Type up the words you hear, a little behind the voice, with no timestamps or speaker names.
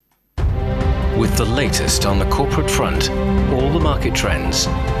with the latest on the corporate front, all the market trends,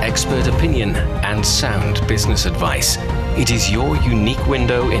 expert opinion, and sound business advice. It is your unique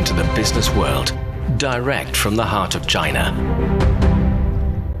window into the business world, direct from the heart of China.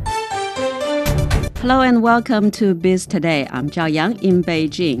 Hello and welcome to Biz Today. I'm Zhao Yang in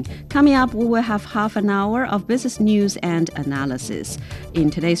Beijing. Coming up, we will have half an hour of business news and analysis. In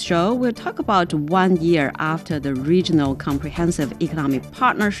today's show, we'll talk about 1 year after the Regional Comprehensive Economic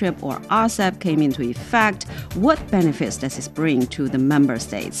Partnership, or RCEP, came into effect. What benefits does this bring to the member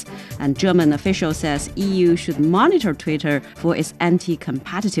states? And German official says EU should monitor Twitter for its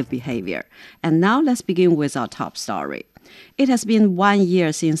anti-competitive behavior. And now let's begin with our top story. It has been 1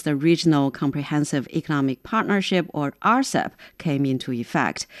 year since the Regional Comprehensive Economic Partnership, or RCEP, came into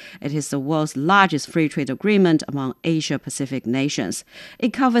effect. It is the world's largest free trade agreement among Asia-Pacific nations.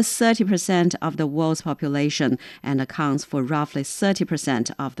 It covers 30% of the world's population and accounts for roughly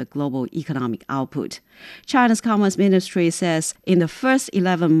 30% of the global economic output. China's Commerce Ministry says in the first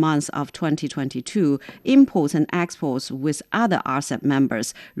 11 months of 2022, imports and exports with other RCEP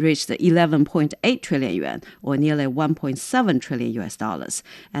members reached 11.8 trillion yuan, or nearly 1.7 trillion US dollars,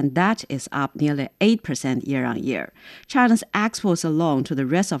 and that is up nearly 8% year on year. China's exports alone to the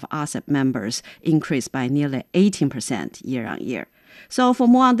rest of RCEP members increased by nearly 18% year on year. So for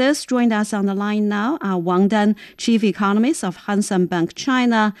more on this, join us on the line now are Wang Dan, Chief Economist of Hang Seng Bank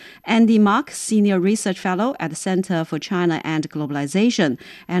China, Andy Mark, Senior Research Fellow at the Center for China and Globalization,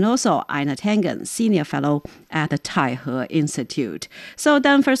 and also Ina Tangen, Senior Fellow at the Taihe Institute. So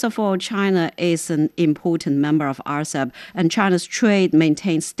then, first of all, China is an important member of RCEP, and China's trade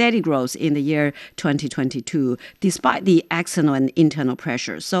maintained steady growth in the year 2022, despite the external and internal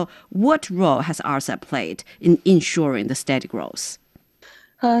pressures. So what role has RCEP played in ensuring the steady growth?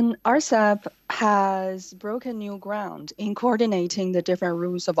 RCEP has broken new ground in coordinating the different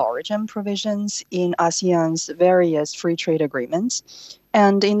rules of origin provisions in ASEAN's various free trade agreements.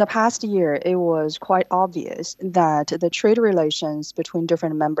 And in the past year, it was quite obvious that the trade relations between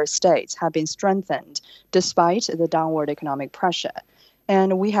different member states have been strengthened despite the downward economic pressure.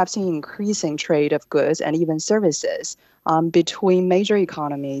 And we have seen increasing trade of goods and even services between major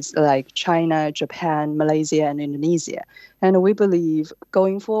economies like China, Japan, Malaysia, and Indonesia. And we believe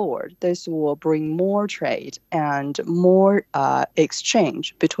going forward, this will bring more trade and more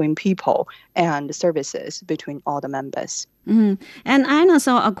exchange between people and services between all the members. Mm-hmm. And Ina,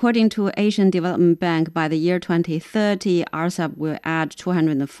 so according to Asian Development Bank, by the year 2030, RCEP will add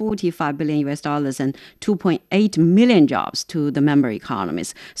 245 billion US dollars and 2.8 million jobs to the member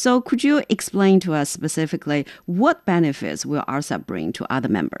economies. So could you explain to us specifically what benefits will RCEP bring to other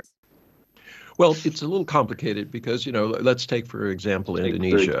members? Well, it's a little complicated because, let's take, for example,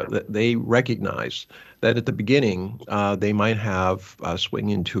 Indonesia. They recognize that at the beginning, they might have swing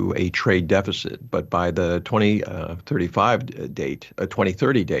into a trade deficit, but by the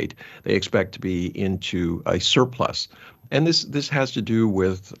 2030 date, they expect to be into a surplus. And this has to do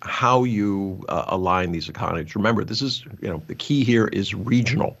with how you align these economies. Remember, this is, the key here is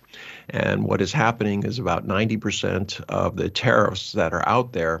regional. And what is happening is about 90% of the tariffs that are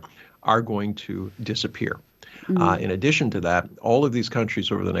out there are going to disappear. In addition to that, all of these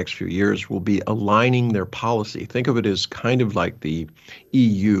countries over the next few years will be aligning their policy. Think of it as kind of like the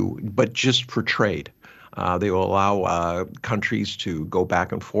EU, but just for trade. They will allow countries to go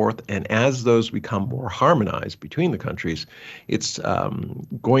back and forth. And as those become more harmonized between the countries, it's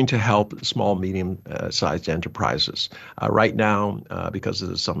going to help small, medium-sized enterprises. Right now, because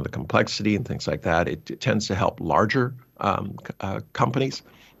of some of the complexity and things like that, it tends to help larger companies.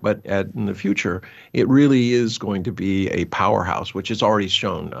 But in the future, it really is going to be a powerhouse, which is already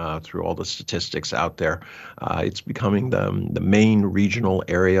shown through all the statistics out there. It's becoming the main regional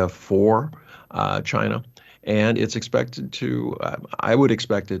area for China. And it's expected to, I would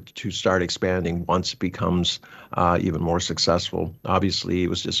expect it to start expanding once it becomes even more successful. Obviously, it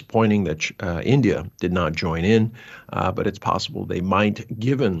was disappointing that India did not join in, but it's possible they might,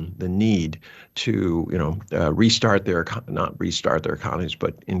 given the need to, not restart their economies,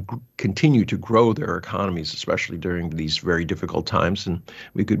 but continue to grow their economies, especially during these very difficult times. And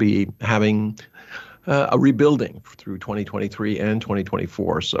we could be having a rebuilding through 2023 and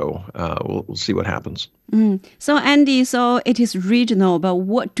 2024. So we'll see what happens. So Andy, so it is regional, but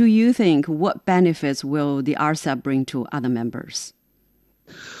what do you think, what benefits will the RCEP bring to other members?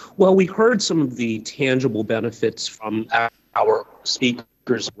 Well, we heard some of the tangible benefits from our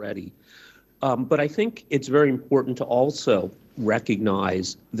speakers already. But I think it's very important to also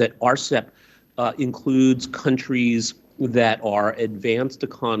recognize that RCEP includes countries that are advanced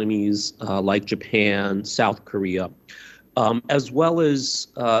economies like Japan, South Korea, as well as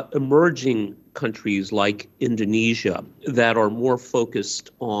emerging countries like Indonesia that are more focused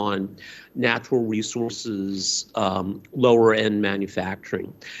on natural resources, lower end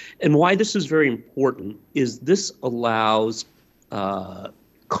manufacturing. And why this is very important is this allows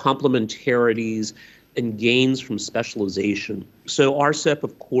complementarities and gains from specialization. So RCEP,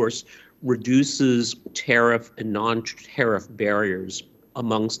 of course, reduces tariff and non-tariff barriers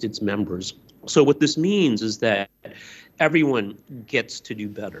amongst its members. So what this means is that everyone gets to do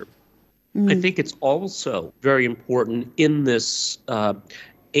better. I think it's also very important in this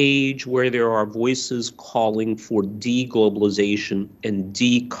age where there are voices calling for deglobalization and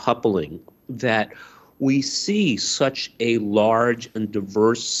decoupling that we see such a large and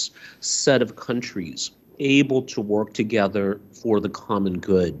diverse set of countries able to work together for the common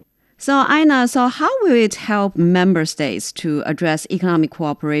good. So, Ina, how will it help member states to address economic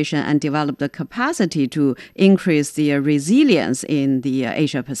cooperation and develop the capacity to increase their resilience in the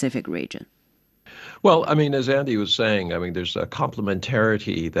Asia-Pacific region? Well, I mean, as Andy was saying, I mean, there's a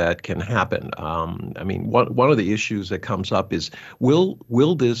complementarity that can happen. I mean, one of the issues that comes up is will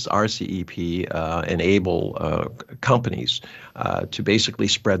this RCEP enable companies to basically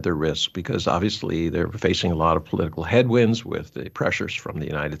spread their risk? Because obviously they're facing a lot of political headwinds with the pressures from the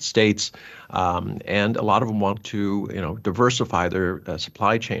United States, and a lot of them want to, diversify their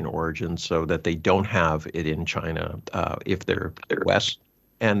supply chain origins so that they don't have it in China if they're West,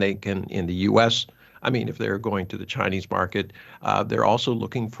 and they can in the U.S. I mean, if they're going to the Chinese market, they're also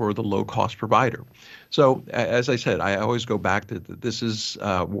looking for the low-cost provider. So, as I said, I always go back to this is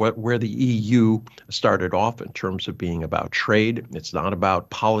where the EU started off in terms of being about trade. It's not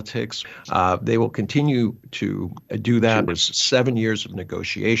about politics. They will continue to do that. There's 7 years of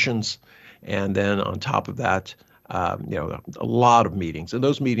negotiations, and then on top of that, a lot of meetings, and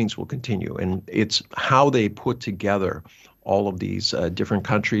those meetings will continue. And it's how they put together all of these different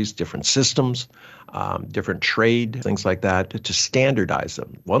countries, different systems, different trade, things like that, to standardize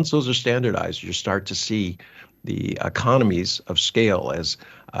them. Once those are standardized, you start to see the economies of scale as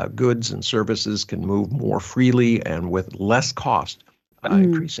goods and services can move more freely and with less cost,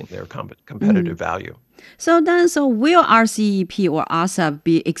 increasing their competitive value. So will RCEP or RCEP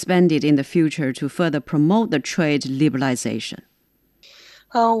be expanded in the future to further promote the trade liberalization?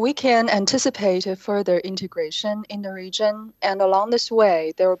 We can anticipate a further integration in the region, and along this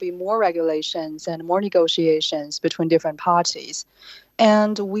way, there will be more regulations and more negotiations between different parties.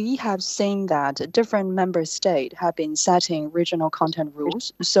 And we have seen that different member states have been setting regional content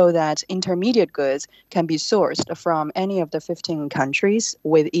rules so that intermediate goods can be sourced from any of the 15 countries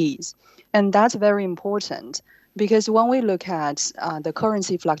with ease. And that's very important because when we look at the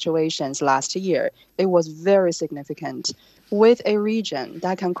currency fluctuations last year, it was very significant. With a region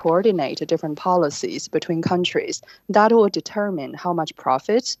that can coordinate different policies between countries, that will determine how much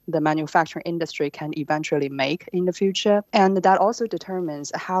profit the manufacturing industry can eventually make in the future. And that also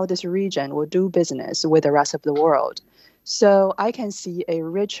determines how this region will do business with the rest of the world. So I can see a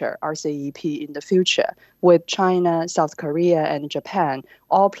richer RCEP in the future with China, South Korea, and Japan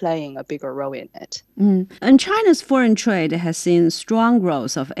all playing a bigger role in it. And China's foreign trade has seen strong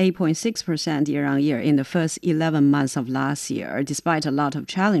growth of 8.6% year on year in the first 11 months of last year, despite a lot of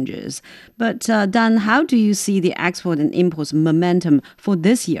challenges. But Dan, how do you see the export and import momentum for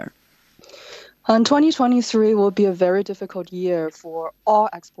this year? 2023 will be a very difficult year for all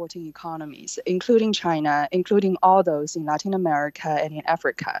exporting economies, including China, including all those in Latin America and in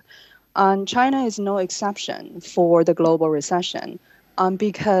Africa. China is no exception for the global recession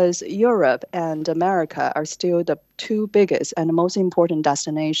because Europe and America are still the two biggest and most important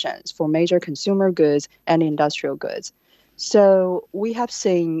destinations for major consumer goods and industrial goods. So we have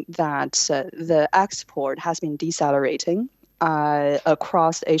seen that the export has been decelerating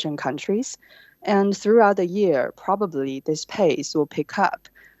across Asian countries. And throughout the year, probably this pace will pick up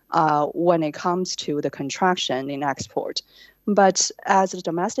when it comes to the contraction in export. But as the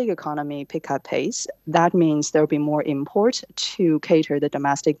domestic economy pick up pace, that means there will be more import to cater the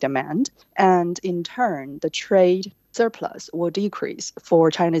domestic demand. And in turn, the trade surplus will decrease for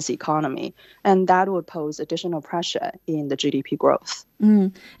China's economy, and that would pose additional pressure in the GDP growth.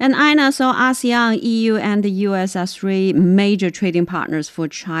 And Ina, so ASEAN, EU, and the US are three major trading partners for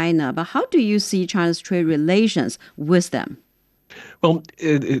China. But how do you see China's trade relations with them? Well,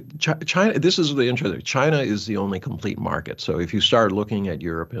 China, this is the interesting. China is the only complete market. So if you start looking at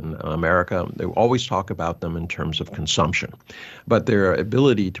Europe and America, they always talk about them in terms of consumption. But their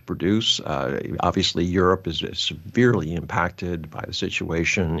ability to produce, obviously Europe is severely impacted by the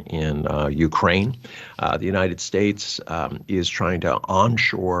situation in Ukraine. The United States is trying to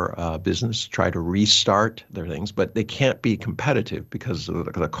onshore business, try to restart their things, but they can't be competitive because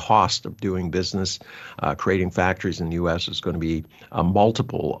of the cost of doing business. Creating factories in the U.S. is going to be a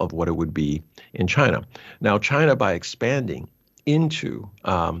multiple of what it would be in China. Now, China, by expanding into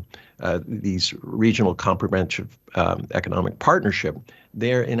these regional comprehensive economic partnership,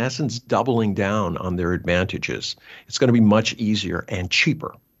 they're in essence doubling down on their advantages. It's going to be much easier and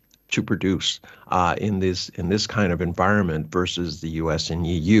cheaper to produce in this kind of environment versus the U.S. and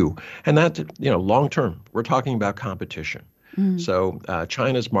EU, and that long term, we're talking about competition. So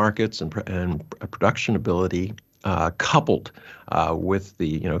China's markets and production ability, coupled with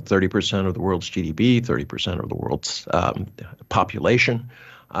the 30% of the world's GDP, 30% of the world's population,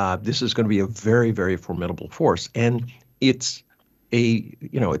 this is going to be a very, very formidable force, and it's a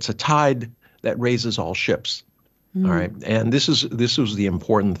tide that raises all ships. All right, and this was the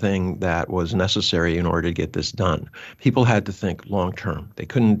important thing that was necessary in order to get this done. People had to think long term. They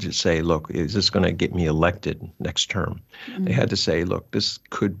couldn't just say, "Look, is this going to get me elected next term?" They had to say, "Look, this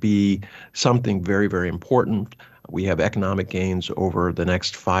could be something very, very important. We have economic gains over the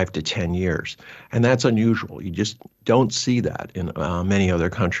next 5 to 10 years," and that's unusual. You just don't see that in many other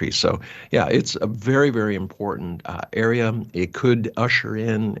countries. So, yeah, it's a very, very important area. It could usher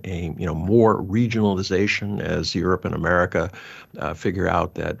in a more regionalization as Europe and America figure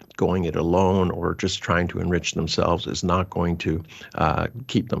out that going it alone or just trying to enrich themselves is not going to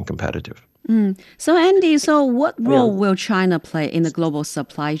keep them competitive. So, Andy, what role will China play in the global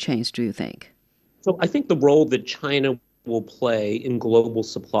supply chains, do you think? So I think the role that China will play in global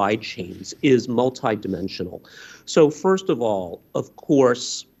supply chains is multidimensional. So first of all, of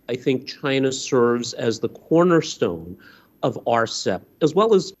course, I think China serves as the cornerstone of RCEP, as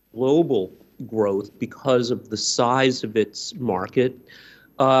well as global growth because of the size of its market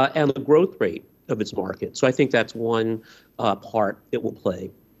and the growth rate of its market. So I think that's one part it will play.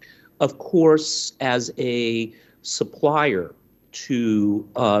 Of course, as a supplier to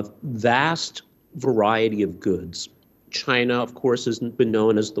vast variety of goods, China, of course, has been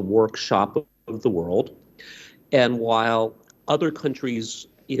known as the workshop of the world. And while other countries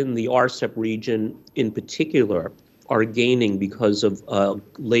in the RCEP region in particular are gaining because of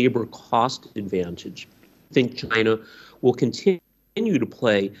labor cost advantage, I think China will continue to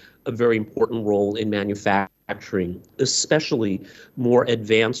play a very important role in manufacturing, especially more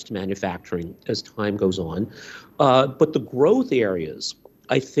advanced manufacturing as time goes on. But the growth areas,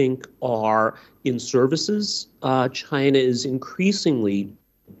 I think, are in services. China is increasingly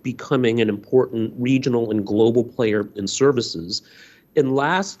becoming an important regional and global player in services. And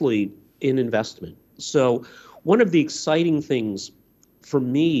lastly, in investment. So one of the exciting things for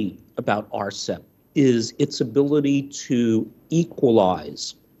me about RCEP is its ability to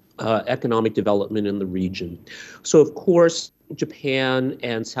equalize economic development in the region. So, of course, Japan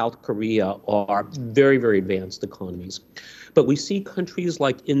and South Korea are very, very advanced economies. But we see countries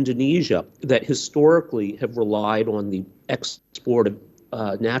like Indonesia that historically have relied on the export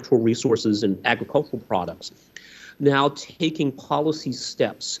of natural resources and agricultural products, now taking policy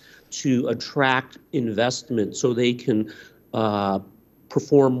steps to attract investment so they can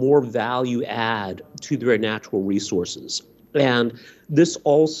perform more value add to their natural resources. And this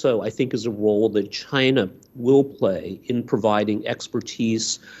also, I think, is a role that China will play in providing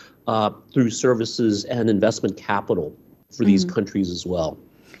expertise through services and investment capital for these countries as well.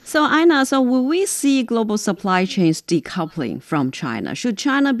 So, Aina, will we see global supply chains decoupling from China? Should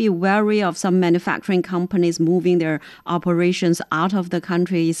China be wary of some manufacturing companies moving their operations out of the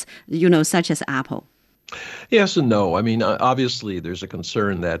countries, such as Apple? Yes and no. I mean, obviously, there's a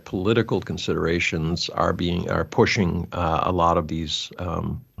concern that political considerations are pushing a lot of these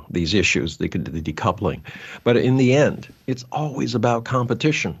issues, the decoupling. But in the end, it's always about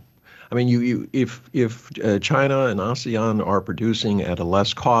competition. I mean, if China and ASEAN are producing at a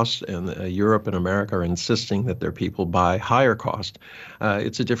less cost and Europe and America are insisting that their people buy higher cost,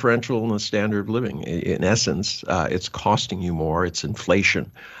 it's a differential in the standard of living. In essence, it's costing you more. It's inflation.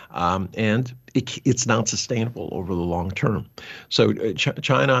 And it's not sustainable over the long term. So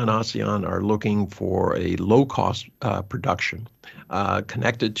China and ASEAN are looking for a low-cost production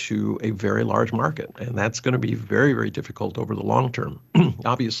connected to a very large market, and that's going to be very, very difficult over the long term.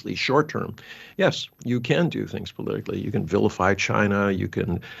 Obviously, short term, yes, you can do things politically. You can vilify China. You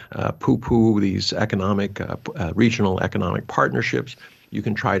can poo-poo these regional economic partnerships. You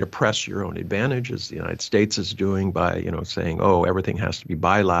can try to press your own advantage, as the United States is doing by, saying, oh, everything has to be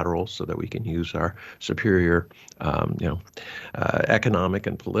bilateral so that we can use our superior, economic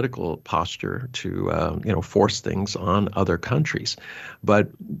and political posture to, force things on other countries. But,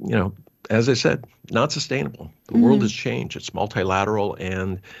 as I said, not sustainable. The world has changed. It's multilateral,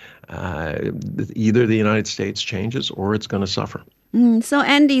 and either the United States changes or it's going to suffer. So,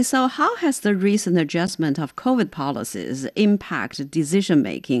 Andy, how has the recent adjustment of COVID policies impacted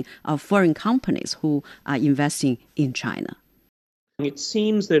decision-making of foreign companies who are investing in China? It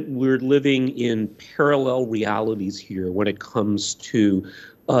seems that we're living in parallel realities here when it comes to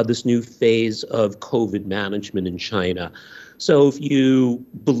this new phase of COVID management in China. So if you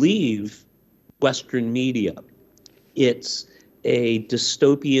believe Western media, it's a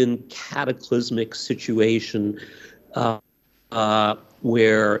dystopian, cataclysmic situation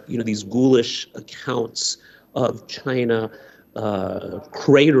where these ghoulish accounts of China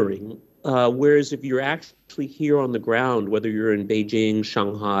cratering, whereas if you're actually here on the ground, whether you're in Beijing,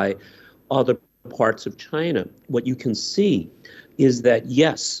 Shanghai, other parts of China, what you can see is that,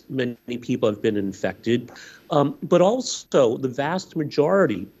 yes, many people have been infected, but also the vast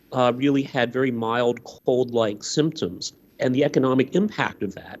majority really had very mild cold-like symptoms. And the economic impact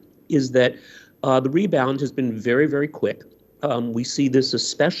of that is that the rebound has been very, very quick. We see this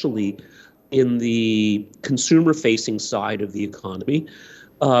especially in the consumer-facing side of the economy.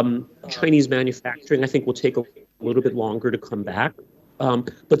 Chinese manufacturing, I think, will take a little bit longer to come back.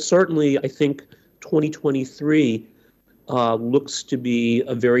 But certainly, I think 2023 looks to be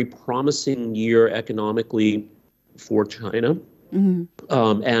a very promising year economically for China.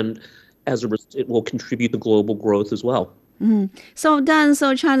 And as a result, it will contribute to global growth as well. So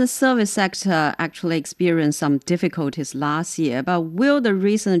China's service sector actually experienced some difficulties last year, but will the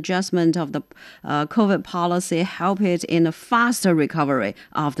recent adjustment of the COVID policy help it in a faster recovery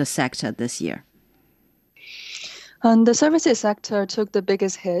of the sector this year? The services sector took the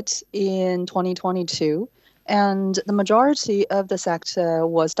biggest hit in 2022, and the majority of the sector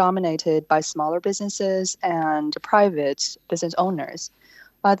was dominated by smaller businesses and private business owners.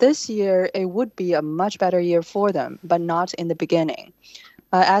 This year, it would be a much better year for them, but not in the beginning.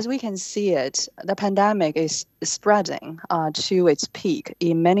 As we can see it, the pandemic is spreading to its peak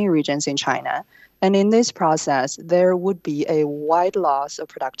in many regions in China. And in this process, there would be a wide loss of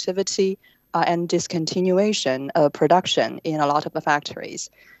productivity and discontinuation of production in a lot of the factories.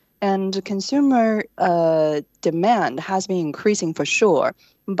 And consumer demand has been increasing for sure,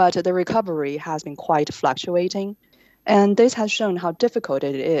 but the recovery has been quite fluctuating. And this has shown how difficult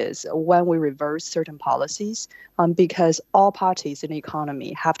it is when we reverse certain policies because all parties in the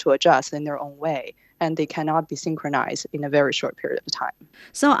economy have to adjust in their own way, and they cannot be synchronized in a very short period of time.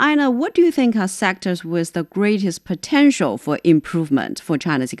 So, Ina, what do you think are sectors with the greatest potential for improvement for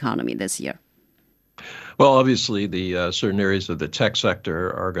China's economy this year? Well, obviously, the certain areas of the tech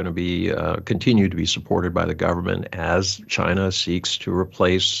sector are going to be continue to be supported by the government as China seeks to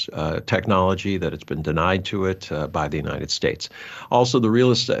replace technology that has been denied to it by the United States. Also, the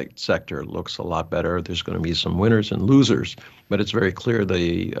real estate sector looks a lot better. There's going to be some winners and losers, but it's very clear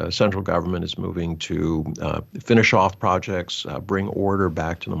the central government is moving to finish off projects, bring order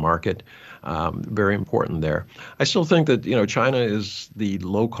back to the market. Very important there. I still think that China is the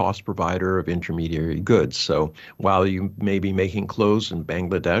low-cost provider of intermediary goods. So while you may be making clothes in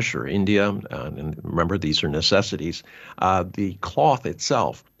Bangladesh or India, and remember these are necessities, the cloth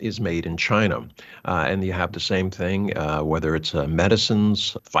itself is made in China, and you have the same thing whether it's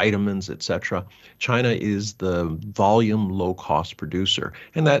medicines, vitamins, etc. China is the volume low-cost producer,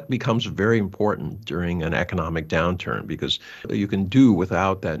 and that becomes very important during an economic downturn because you can do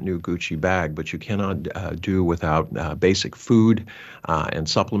without that new Gucci bag, but you cannot do without basic food and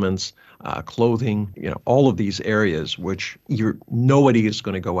supplements, clothing, all of these areas which nobody is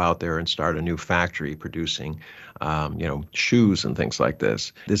going to go out there and start a new factory producing, shoes and things like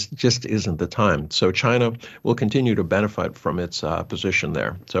this. This just isn't the time. So China will continue to benefit from its position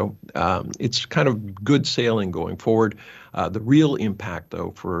there. So it's kind of good sailing going forward. The real impact,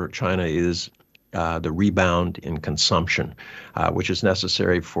 though, for China is the rebound in consumption, which is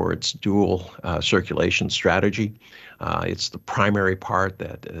necessary for its dual circulation strategy. It's the primary part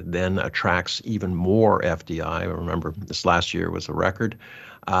that then attracts even more FDI. Remember, this last year was a record.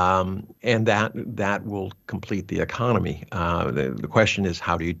 And that will complete the economy. The question is,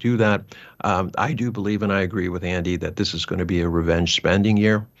 how do you do that? I do believe, and I agree with Andy, that this is going to be a revenge spending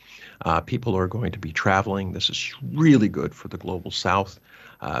year. People are going to be traveling. This is really good for the global South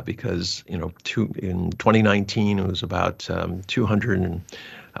because, in 2019, it was about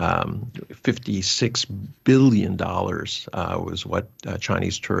 $256 billion was what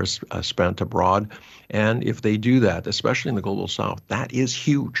Chinese tourists spent abroad. And if they do that, especially in the global South, that is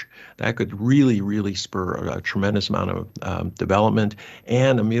huge. That could really, really spur a tremendous amount of development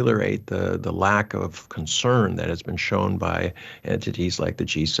and ameliorate the lack of concern that has been shown by entities like the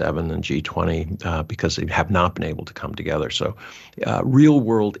G7 and G20 because they have not been able to come together. So real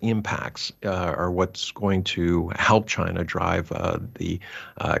world impacts are what's going to help China drive the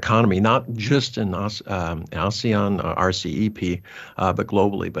economy, not just in ASEAN, RCEP, but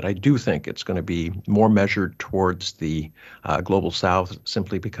globally. But I do think it's going to be more measured towards the global South,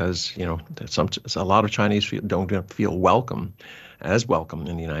 simply because a lot of Chinese don't feel welcome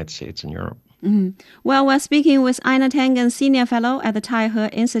in the United States and Europe. Well, we're speaking with Ina Tangen, Senior Fellow at the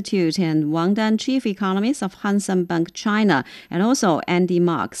Taihe Institute, and Wang Dan, Chief Economist of Hang Seng Bank China, and also Andy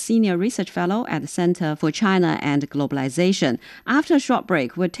Mark, Senior Research Fellow at the Center for China and Globalization. After a short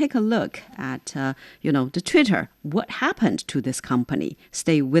break, we'll take a look at, the Twitter. What happened to this company?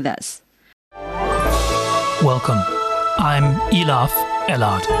 Stay with us. Welcome. I'm Elaf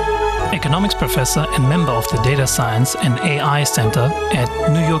Elad, economics professor and member of the Data Science and AI Center at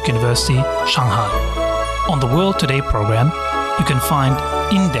New York University, Shanghai. On the World Today program, you can find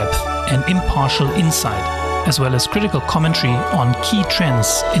in-depth and impartial insight, as well as critical commentary on key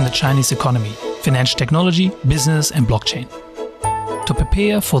trends in the Chinese economy, financial technology, business, and blockchain. To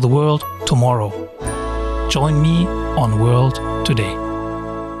prepare for the world tomorrow, join me on World Today.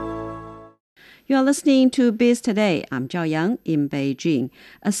 You are listening to Biz Today. I'm Zhao Yang in Beijing.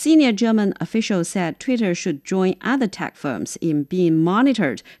 A senior German official said Twitter should join other tech firms in being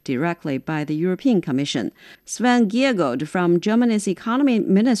monitored directly by the European Commission. Sven Giegold from Germany's Economy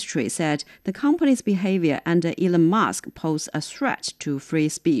Ministry said the company's behavior under Elon Musk posed a threat to free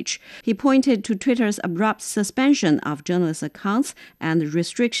speech. He pointed to Twitter's abrupt suspension of journalist accounts and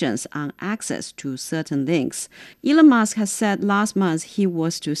restrictions on access to certain links. Elon Musk has said last month he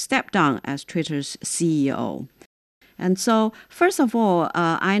was to step down as Twitter's CEO. And so, first of all,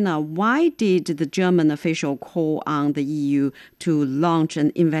 Ina, why did the German official call on the EU to launch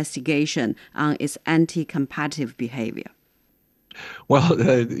an investigation on its anti-competitive behavior? Well,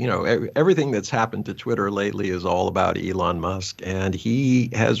 everything that's happened to Twitter lately is all about Elon Musk, and he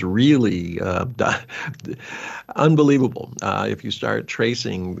has really done unbelievable. If you start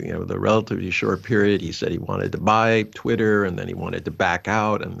tracing, the relatively short period, he said he wanted to buy Twitter, and then he wanted to back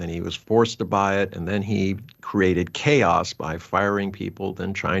out, and then he was forced to buy it, and then he created chaos by firing people,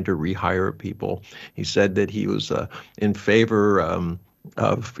 then trying to rehire people. He said that he was in favor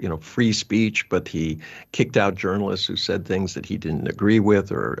of free speech, but he kicked out journalists who said things that he didn't agree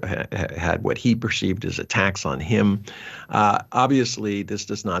with or had what he perceived as attacks on him. Obviously, this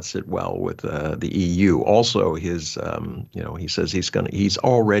does not sit well with the EU. Also, his he says he's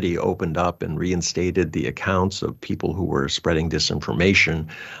already opened up and reinstated the accounts of people who were spreading disinformation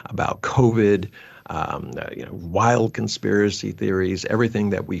about COVID. Wild conspiracy theories, everything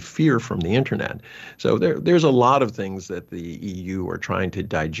that we fear from the internet. So there's a lot of things that the EU are trying to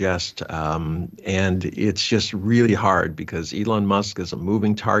digest, and it's just really hard because Elon Musk is a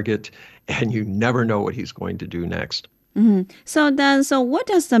moving target, and you never know what he's going to do next. Mm-hmm. So what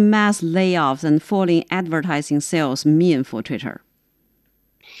does the mass layoffs and falling advertising sales mean for Twitter?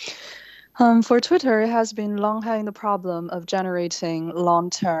 For Twitter, it has been long having the problem of generating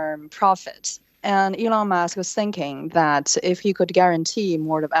long-term profits. And Elon Musk was thinking that if he could guarantee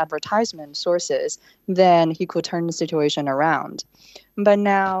more of advertisement sources, then he could turn the situation around. But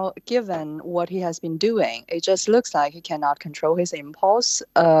now, given what he has been doing, it just looks like he cannot control his impulse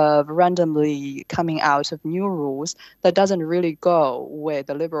of randomly coming out of new rules that doesn't really go with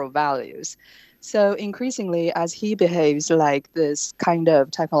the liberal values. So increasingly, as he behaves like this kind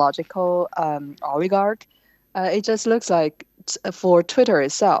of technological oligarch, it just looks like for Twitter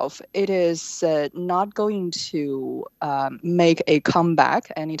itself, it is not going to make a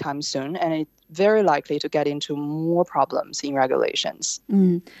comeback anytime soon, and it's very likely to get into more problems in regulations.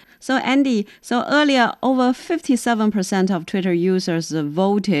 So, Andy, earlier, over 57% of Twitter users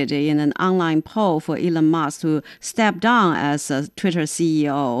voted in an online poll for Elon Musk to step down as a Twitter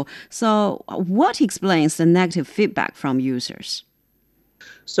CEO. So, what explains the negative feedback from users?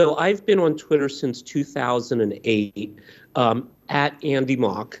 So I've been on Twitter since 2008 at Andy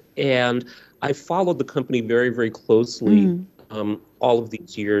Mock, and I followed the company very, very closely all of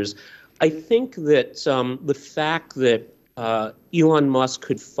these years. I think that the fact that Elon Musk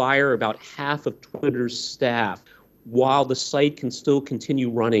could fire about half of Twitter's staff while the site can still continue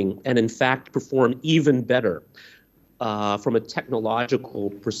running and, in fact, perform even better from a technological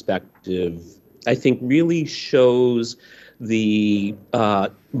perspective, I think really shows the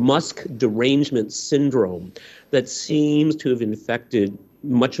Musk derangement syndrome that seems to have infected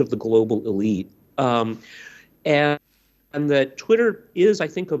much of the global elite. And that Twitter is, I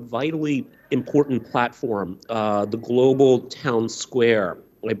think, a vitally important platform. The global town square,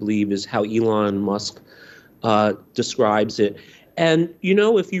 I believe, is how Elon Musk describes it. And,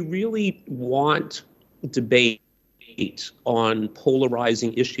 if you really want debate on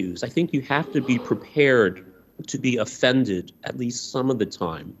polarizing issues, I think you have to be prepared to be offended at least some of the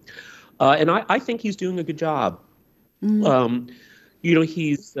time. And I think he's doing a good job.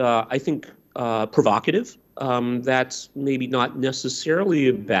 He's, I think, provocative. That's maybe not necessarily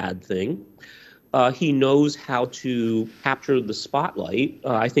a bad thing. He knows how to capture the spotlight.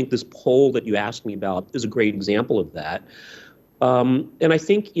 I think this poll that you asked me about is a great example of that. And I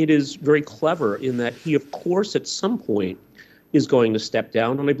think it is very clever in that he, of course, at some point is going to step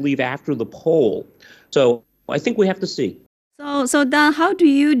down, and I believe after the poll. So I think we have to see. So Dan, how do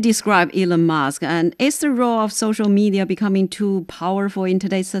you describe Elon Musk? And is the role of social media becoming too powerful in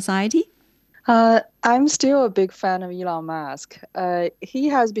today's society? I'm still a big fan of Elon Musk. He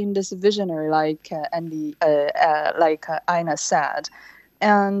has been this visionary, like Ina said.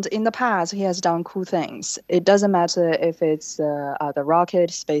 And in the past, he has done cool things. It doesn't matter if it's the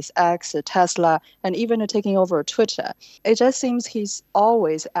rocket, SpaceX, Tesla, and even taking over Twitter. It just seems he's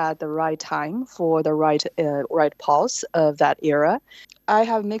always at the right time for the right pulse of that era. I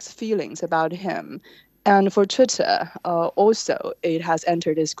have mixed feelings about him. And for Twitter, also, it has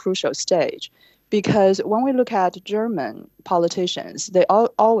entered this crucial stage. Because when we look at German politicians, they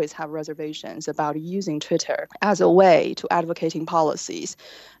always have reservations about using Twitter as a way to advocating policies.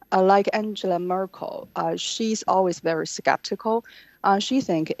 Like Angela Merkel, she's always very skeptical. She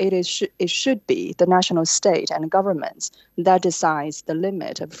thinks it should be the national state and governments that decides the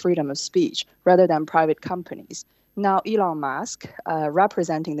limit of freedom of speech rather than private companies. Now, Elon Musk,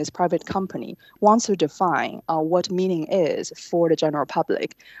 representing this private company, wants to define what meaning is for the general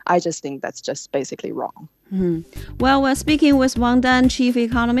public. I just think that's just basically wrong. Well, we're speaking with Wang Dan, Chief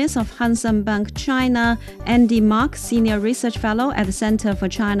Economist of Hang Seng Bank China, Andy Mark, Senior Research Fellow at the Center for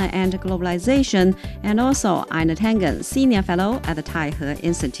China and Globalization, and also Ina Tangen, Senior Fellow at the Taihe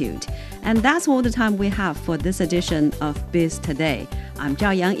Institute. And that's all the time we have for this edition of Biz Today. I'm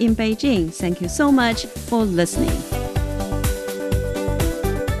Zhao Yang in Beijing. Thank you so much for listening.